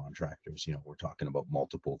collection contractors. We're talking about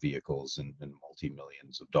multiple vehicles and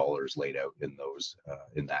multi-millions of dollars laid out in those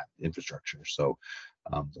in that infrastructure. So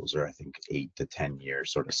those are, I think, 8 to 10 year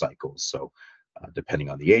sort of cycles. So depending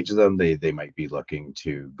on the age of them, they might be looking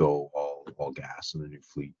to go all gas in the new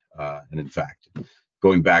fleet. And in fact,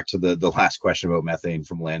 going back to the last question about methane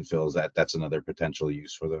from landfills, that's another potential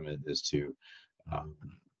use for them, is to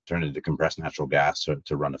turn into compressed natural gas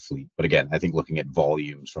to run a fleet. But again, I think looking at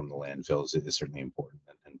volumes from the landfills is certainly important,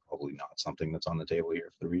 and probably not something that's on the table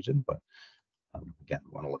here for the region. But again,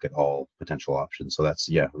 we want to look at all potential options. So that's,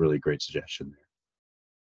 yeah, a really great suggestion there.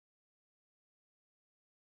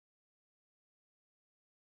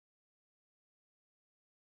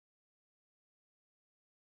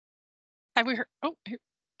 Have we heard? Oh, here.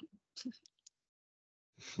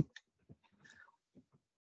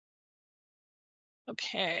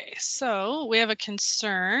 Okay, so we have a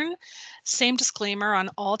concern. Same disclaimer on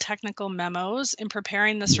all technical memos. In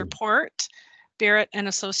preparing this report, Barrett and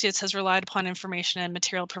Associates has relied upon information and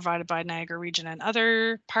material provided by Niagara Region and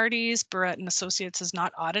other parties. Barrett and Associates has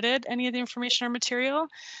not audited any of the information or material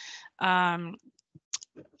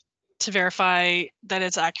to verify that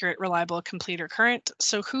it's accurate, reliable, complete, or current.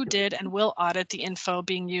 So who did and will audit the info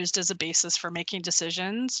being used as a basis for making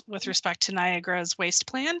decisions with respect to Niagara's waste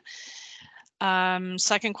plan?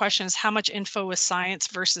 Second question is, how much info is science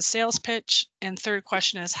versus sales pitch? And third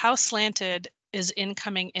question is, how slanted is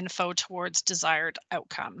incoming info towards desired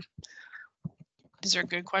outcome? These are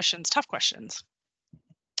good questions, tough questions.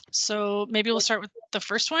 So maybe we'll start with the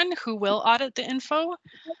first one. Who will audit the info?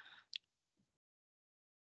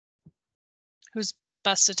 Who's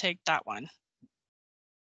best to take that one?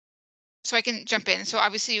 So I can jump in. So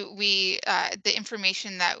obviously we, the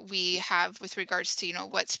information that we have with regards to,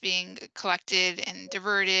 what's being collected and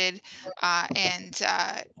diverted and,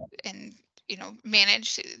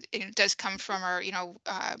 managed, it does come from our,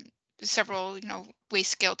 several,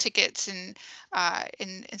 waste scale tickets and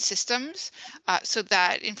systems. So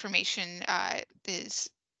that information is,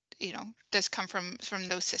 does come from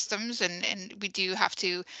those systems, and we do have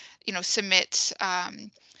to, submit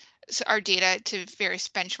our data to various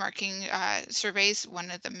benchmarking surveys. One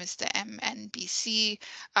of them is the MNBC.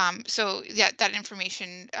 So yeah, that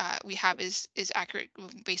information we have is accurate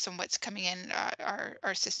based on what's coming in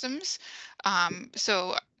our systems.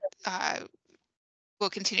 So we'll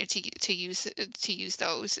continue to use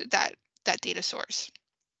that data source.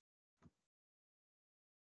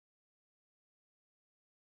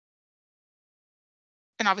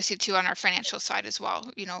 And obviously too on our financial side as well.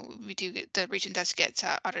 We do get, the region does get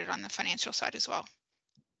audited on the financial side as well.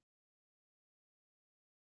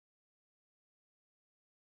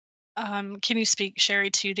 Can you speak,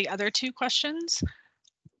 Sherry, to the other two questions?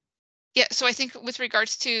 Yeah, so I think with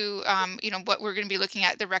regards to what we're going to be looking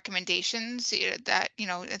at, the recommendations that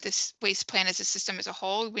this waste plan as a system as a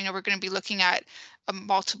whole, we know we're going to be looking at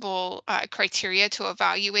multiple criteria to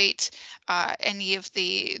evaluate any of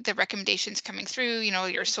the recommendations coming through.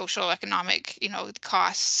 Your social, economic,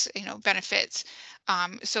 costs, benefits.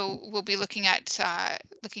 So we'll be looking at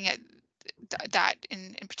that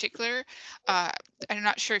in particular. I'm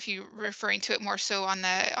not sure if you're referring to it more so on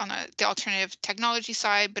the alternative technology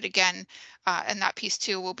side, but again, and that piece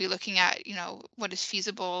too, we'll be looking at what is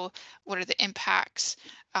feasible, what are the impacts,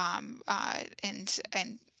 and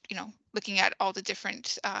looking at all the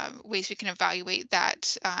different ways we can evaluate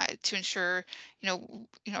that to ensure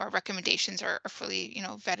our recommendations are fully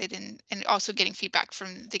vetted, and also getting feedback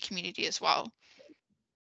from the community as well.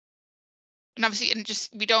 And obviously, and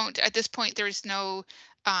just we don't at this point, there's no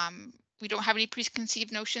we don't have any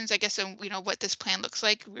preconceived notions, I guess, on what this plan looks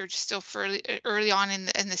like. We're just still fairly early on in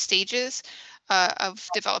the stages of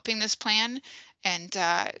developing this plan. And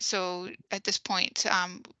so at this point,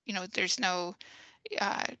 there's no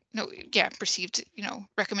perceived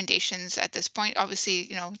recommendations at this point.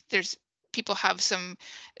 Obviously, there's people have some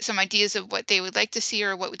ideas of what they would like to see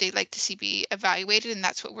or what would they like to see be evaluated, and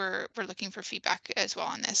that's what we're looking for feedback as well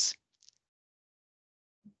on this.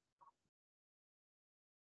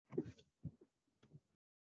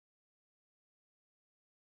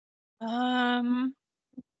 And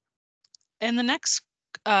the next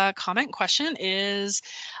comment question is,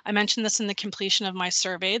 I mentioned this in the completion of my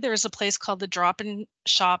survey. There's a place called the Drop and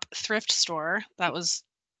Shop Thrift Store. That was,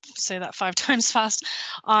 say that 5 times fast,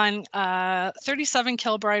 on 37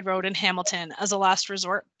 Kilbride Road in Hamilton as a last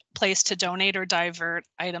resort place to donate or divert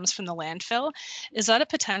items from the landfill. Is that a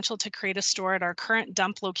potential to create a store at our current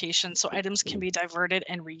dump location so items can be diverted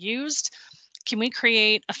and reused? Can we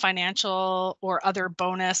create a financial or other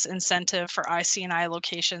bonus incentive for IC&I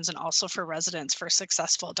locations and also for residents for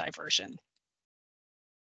successful diversion?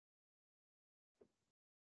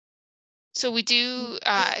 So we do,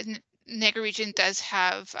 Niagara Region does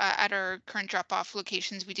have, at our current drop-off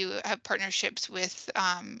locations, we do have partnerships with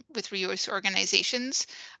reuse organizations,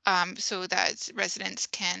 so that residents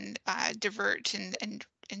can divert and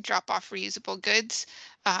drop off reusable goods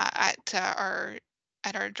at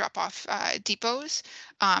our drop-off depots.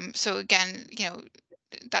 So again,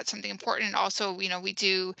 that's something important. And also, we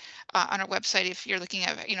do on our website, if you're looking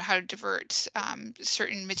at, how to divert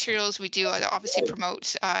certain materials, we do obviously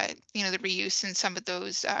promote, the reuse in some of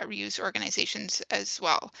those reuse organizations as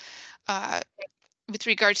well. With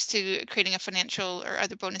regards to creating a financial or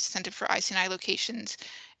other bonus incentive for IC&I locations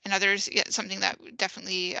and others, yeah, something that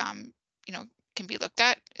definitely, can be looked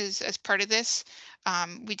at as part of this.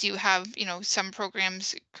 We do have, some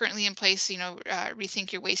programs currently in place,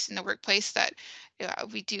 Rethink Your Waste in the Workplace that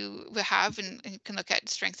we have and can look at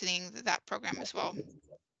strengthening that program as well.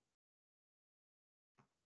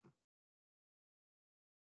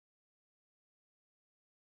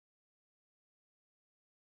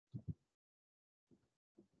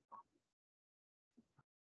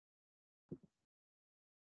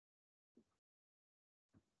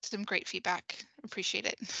 Some great feedback. Appreciate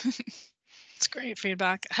it. It's great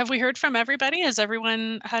feedback. Have we heard from everybody? Has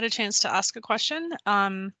everyone had a chance to ask a question?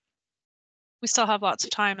 We still have lots of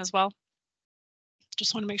time as well.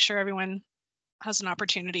 Just want to make sure everyone has an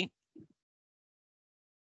opportunity.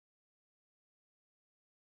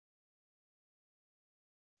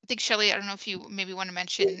 I think Shelley, I don't know if you maybe want to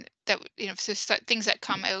mention that, if there's things that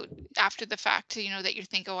come out after the fact, that you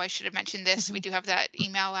think, oh, I should have mentioned this. We do have that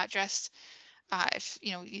email address. If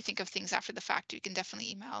you think of things after the fact, you can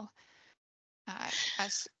definitely email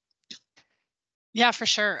us. Yeah, for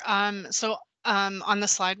sure. On the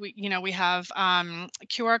slide, we have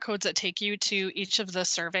QR codes that take you to each of the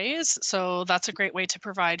surveys. So that's a great way to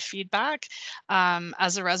provide feedback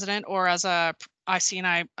as a resident or as a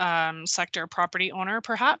IC&I sector property owner,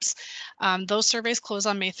 perhaps. Those surveys close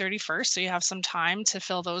on May 31st, so you have some time to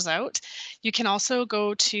fill those out. You can also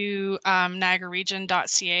go to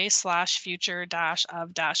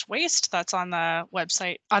niagararegion.ca/future-of-waste. That's on the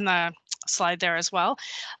website, on the slide there as well.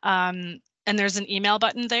 And there's an email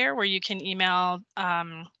button there where you can email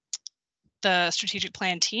the strategic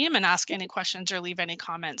plan team and ask any questions or leave any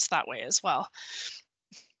comments that way as well.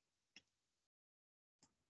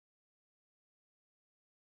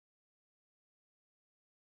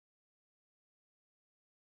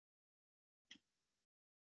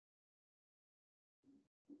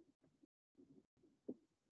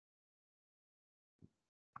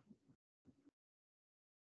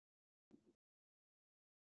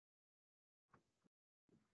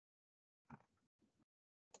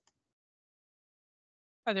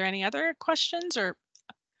 Are there any other questions or?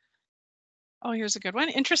 Oh, here's a good one.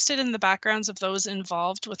 Interested in the backgrounds of those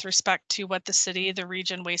involved with respect to what the city, the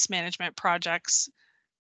region waste management projects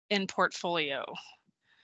in portfolio.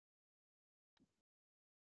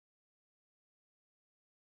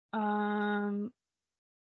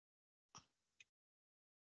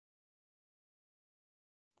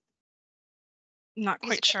 Not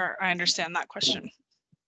quite sure I understand that question.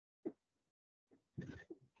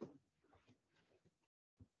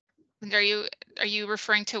 And are you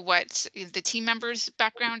referring to what the team member's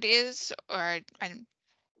background is, or I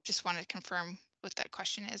just want to confirm what that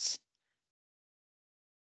question is?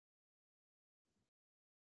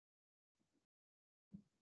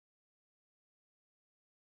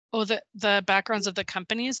 Oh, the backgrounds of the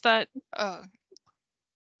companies that Oh,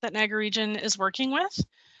 that Niagara Region is working with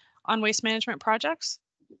on waste management projects?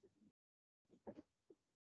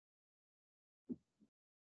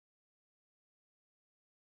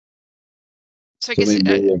 so I So guess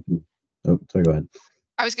maybe I can, oh, sorry, go ahead.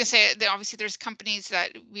 I was going to say that obviously there's companies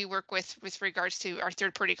that we work with regards to our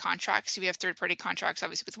third-party contracts. We have third-party contracts,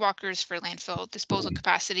 obviously, with Walkers for landfill disposal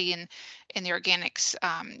capacity and in the organics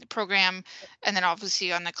program. And then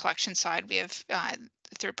obviously on the collection side, we have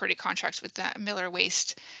third-party contracts with Miller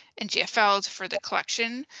Waste and GFL for the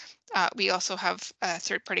collection. We also have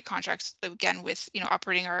third-party contracts, again, with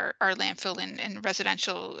operating our landfill and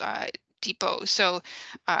residential depot. So,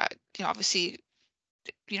 obviously,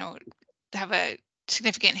 have a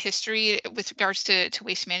significant history with regards to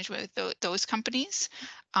waste management with those companies,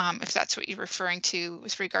 if that's what you're referring to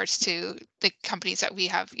with regards to the companies that we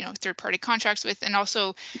have, third party contracts with. And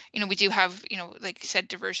also, we do have, like you said,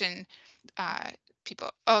 diversion people.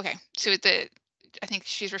 Oh, okay. So I think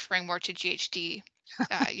she's referring more to GHD,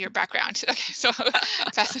 your background. Okay, so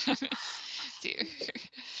pass it on to you.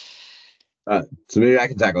 So maybe I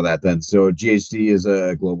can tackle that then. So GHD is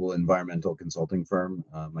a global environmental consulting firm.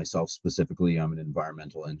 Myself specifically, I'm an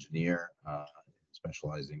environmental engineer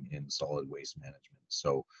specializing in solid waste management.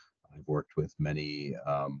 So I've worked with many,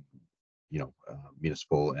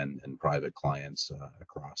 municipal and private clients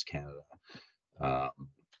across Canada,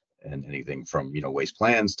 and anything from waste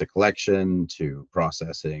plans to collection to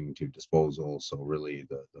processing to disposal. So really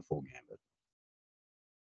the full gambit.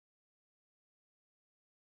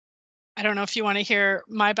 I don't know if you want to hear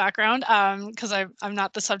my background because I'm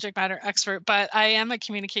not the subject matter expert, but I am a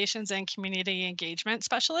communications and community engagement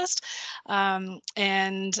specialist.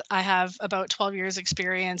 And I have about 12 years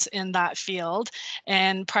experience in that field.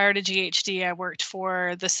 And prior to GHD, I worked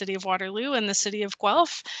for the City of Waterloo and the City of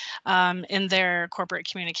Guelph in their corporate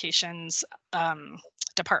communications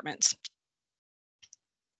departments.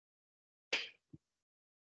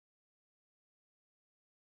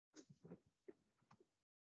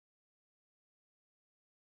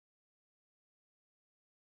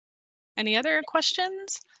 Any other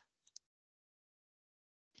questions?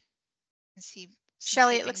 See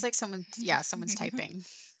Shelley, it looks like someone's typing.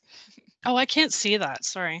 Oh, I can't see that.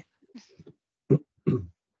 Sorry.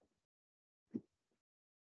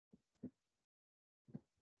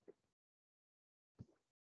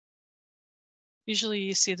 Usually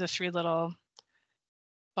you see the three little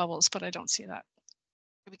bubbles, but I don't see that.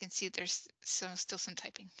 We can see there's still some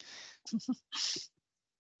typing.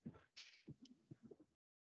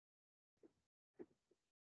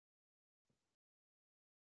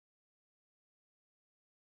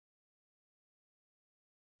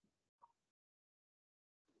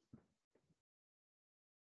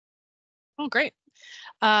 Oh, great.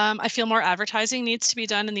 I feel more advertising needs to be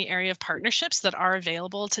done in the area of partnerships that are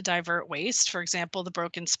available to divert waste. For example, the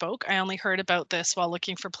Broken Spoke. I only heard about this while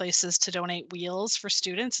looking for places to donate wheels for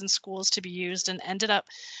students in schools to be used, and ended up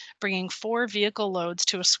bringing 4 vehicle loads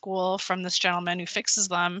to a school from this gentleman who fixes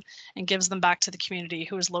them and gives them back to the community,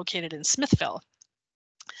 who is located in Smithville.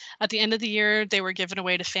 At the end of the year, they were given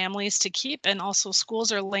away to families to keep, and also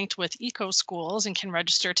schools are linked with eco schools and can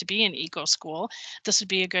register to be an eco school. This would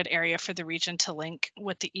be a good area for the region to link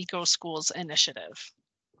with the eco schools initiative.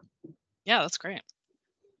 Yeah, that's great.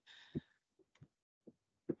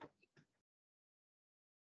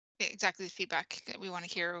 Exactly the feedback that we want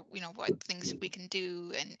to hear, what things we can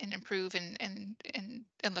do and improve and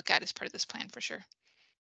look at as part of this plan for sure.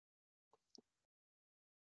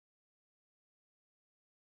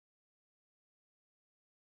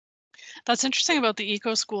 That's interesting about the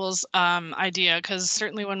eco schools idea, because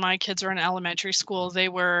certainly when my kids were in elementary school, they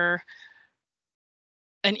were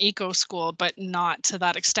an eco school, but not to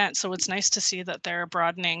that extent. So it's nice to see that they're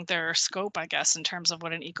broadening their scope, I guess, in terms of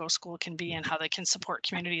what an eco school can be and how they can support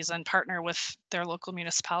communities and partner with their local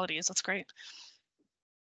municipalities. That's great.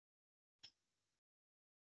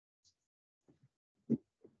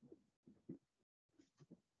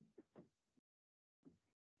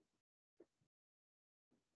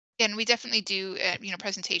 And we definitely do,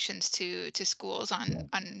 presentations to schools on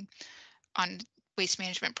waste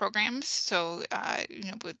management programs. So,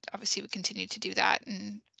 obviously we continue to do that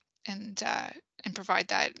and and provide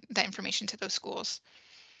that information to those schools.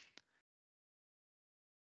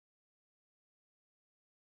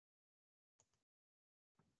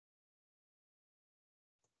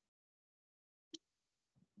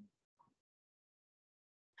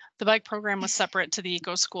 The bike program was separate to the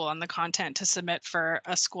eco school, and the content to submit for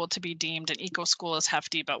a school to be deemed an eco school is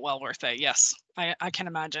hefty, but well worth it. Yes, I can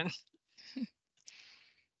imagine.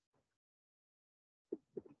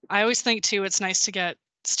 I always think too, it's nice to get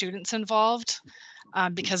students involved,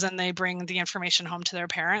 because then they bring the information home to their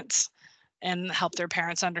parents and help their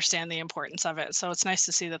parents understand the importance of it. So it's nice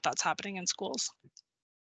to see that that's happening in schools.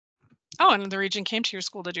 Oh, and the region came to your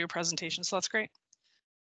school to do a presentation, so that's great.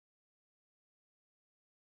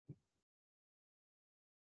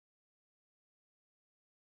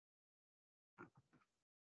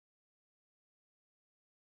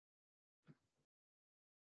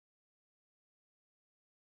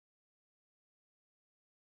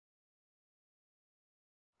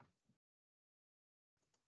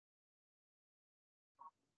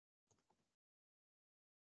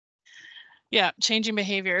 Yeah, changing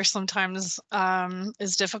behavior sometimes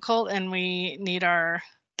is difficult, and we need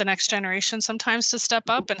the next generation sometimes to step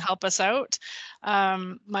up and help us out.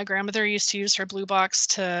 My grandmother used to use her blue box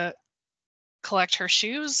to collect her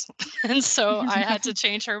shoes, and so I had to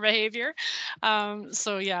change her behavior.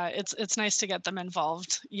 So yeah, it's nice to get them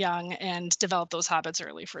involved young and develop those habits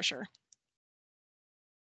early for sure,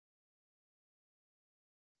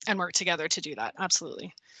 and work together to do that.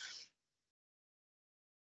 Absolutely.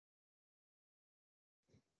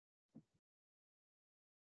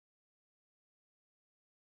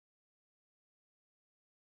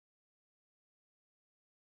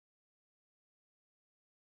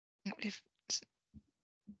 If-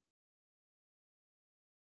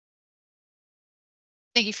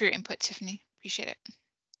 Thank you for your input, Tiffany. Appreciate it.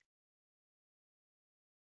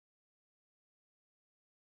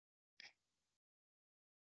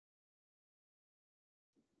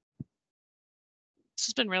 This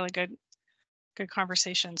has been really good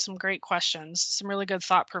conversation. Some great questions, some really good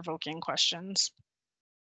thought-provoking questions.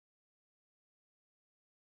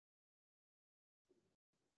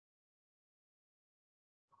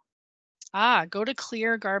 Go to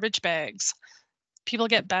clear garbage bags. People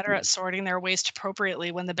get better at sorting their waste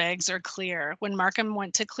appropriately when the bags are clear. When Markham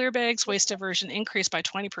went to clear bags, waste diversion increased by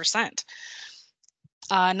 20%.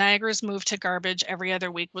 Niagara's move to garbage every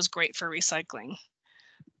other week was great for recycling.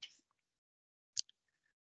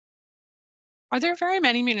 Are there very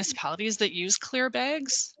many municipalities that use clear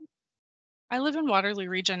bags? I live in Waterloo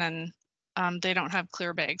region, and they don't have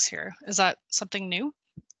clear bags here. Is that something new?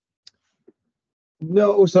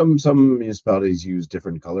 No, some municipalities use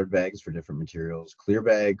different colored bags for different materials. Clear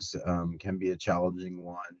bags can be a challenging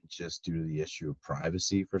one just due to the issue of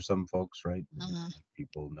privacy for some folks, right?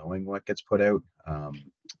 People knowing what gets put out.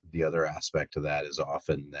 The other aspect of that is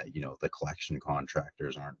often that, the collection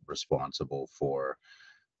contractors aren't responsible for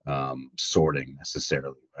sorting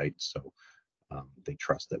necessarily, right? So they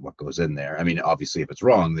trust that what goes in there. I mean, obviously, if it's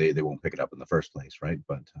wrong, they won't pick it up in the first place, right?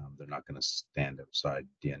 But they're not going to stand outside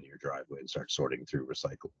the end of your driveway and start sorting through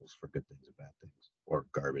recyclables for good things and bad things, or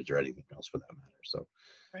garbage or anything else for that matter. So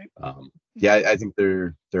Right. Yeah, I think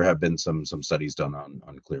there have been some studies done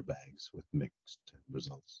on clear bags with mixed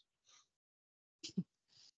results.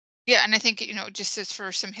 Yeah, and I think, just as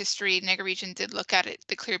for some history, Niagara Region did look at it,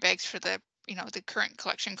 the clear bags for the, the current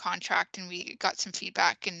collection contract, and we got some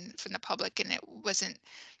feedback from the public, and it wasn't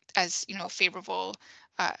as, favorable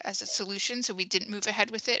as a solution, so we didn't move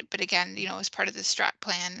ahead with it. But again, as part of the strat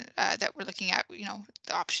plan that we're looking at,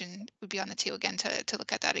 the option would be on the table again to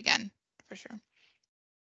look at that again, for sure.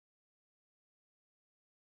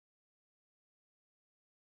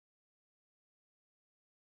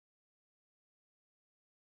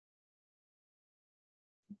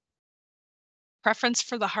 Preference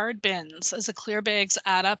for the hard bins, as the clear bags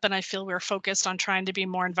add up, and I feel we're focused on trying to be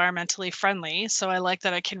more environmentally friendly. So I like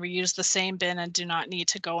that I can reuse the same bin and do not need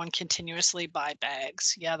to go and continuously buy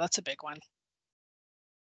bags. Yeah, that's a big one.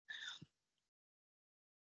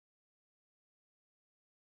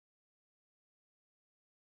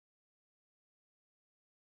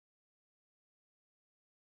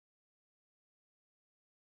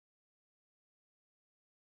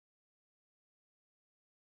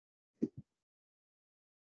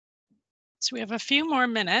 So we have a few more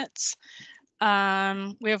minutes.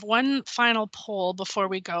 We have one final poll before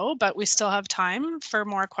we go, but we still have time for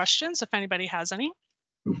more questions if anybody has any.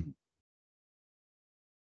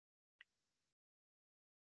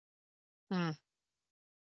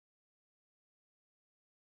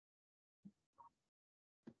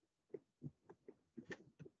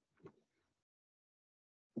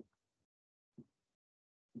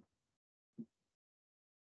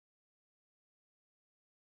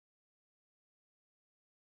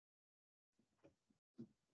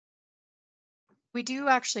 We do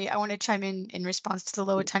actually, I want to chime in response to the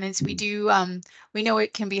low attendance. We do, we know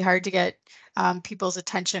it can be hard to get people's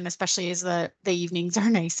attention, especially as the evenings are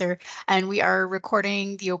nicer. And we are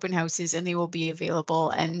recording the open houses and they will be available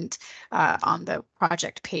and on the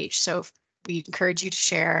project page. So we encourage you to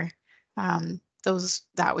share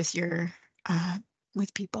that with your,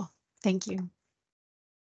 with people. Thank you.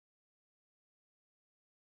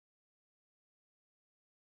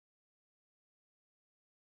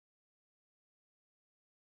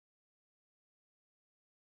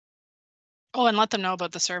 Oh, and let them know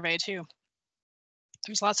about the survey too.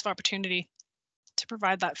 There's lots of opportunity to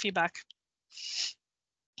provide that feedback.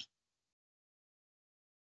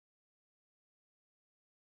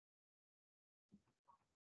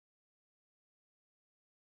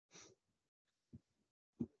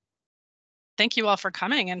 Thank you all for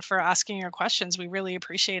coming and for asking your questions. We really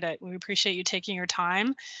appreciate it. We appreciate you taking your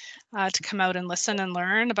time to come out and listen and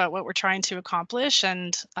learn about what we're trying to accomplish.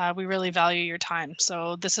 And we really value your time.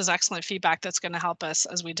 So this is excellent feedback that's going to help us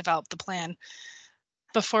as we develop the plan.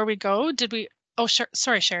 Before we go,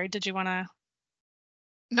 sorry, Sherry, did you want to?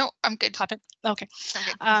 No, I'm good. Pop it? Okay.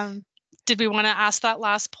 I'm good. Did we want to ask that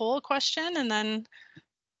last poll question and then?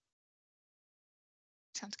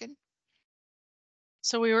 Sounds good.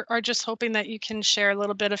 So we are just hoping that you can share a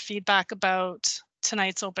little bit of feedback about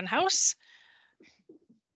tonight's open house.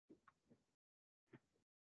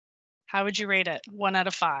 How would you rate it? 1 out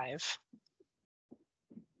of 5.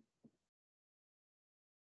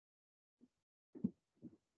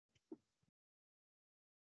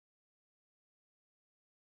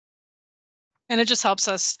 And it just helps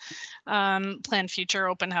us plan future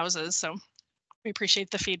open houses. So we appreciate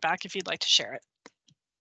the feedback if you'd like to share it.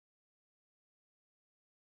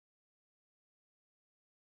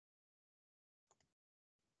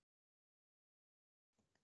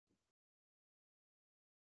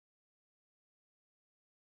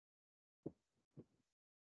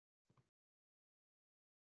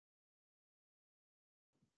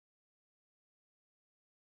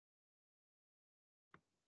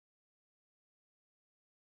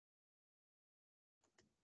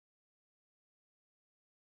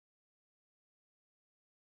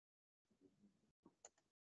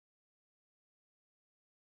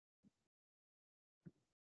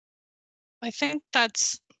 I think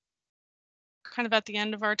that's kind of at the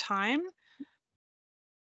end of our time.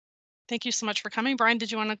 Thank you so much for coming. Brian,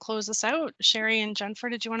 did you want to close this out? Sherry and Jennifer,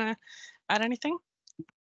 did you want to add anything?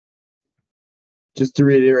 Just to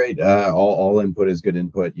reiterate, all input is good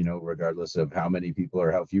input, regardless of how many people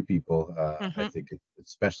or how few people. I think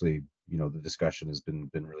especially, the discussion has been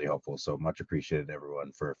really helpful. So much appreciated,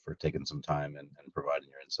 everyone, for taking some time and providing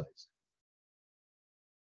your insights.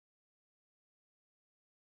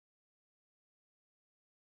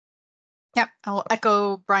 Yep, I'll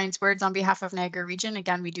echo Brian's words on behalf of Niagara Region.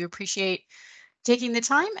 Again, we do appreciate taking the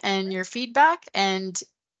time and your feedback, and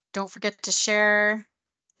don't forget to share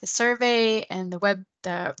the survey and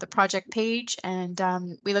the project page. And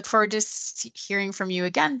we look forward to hearing from you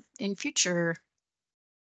again in future.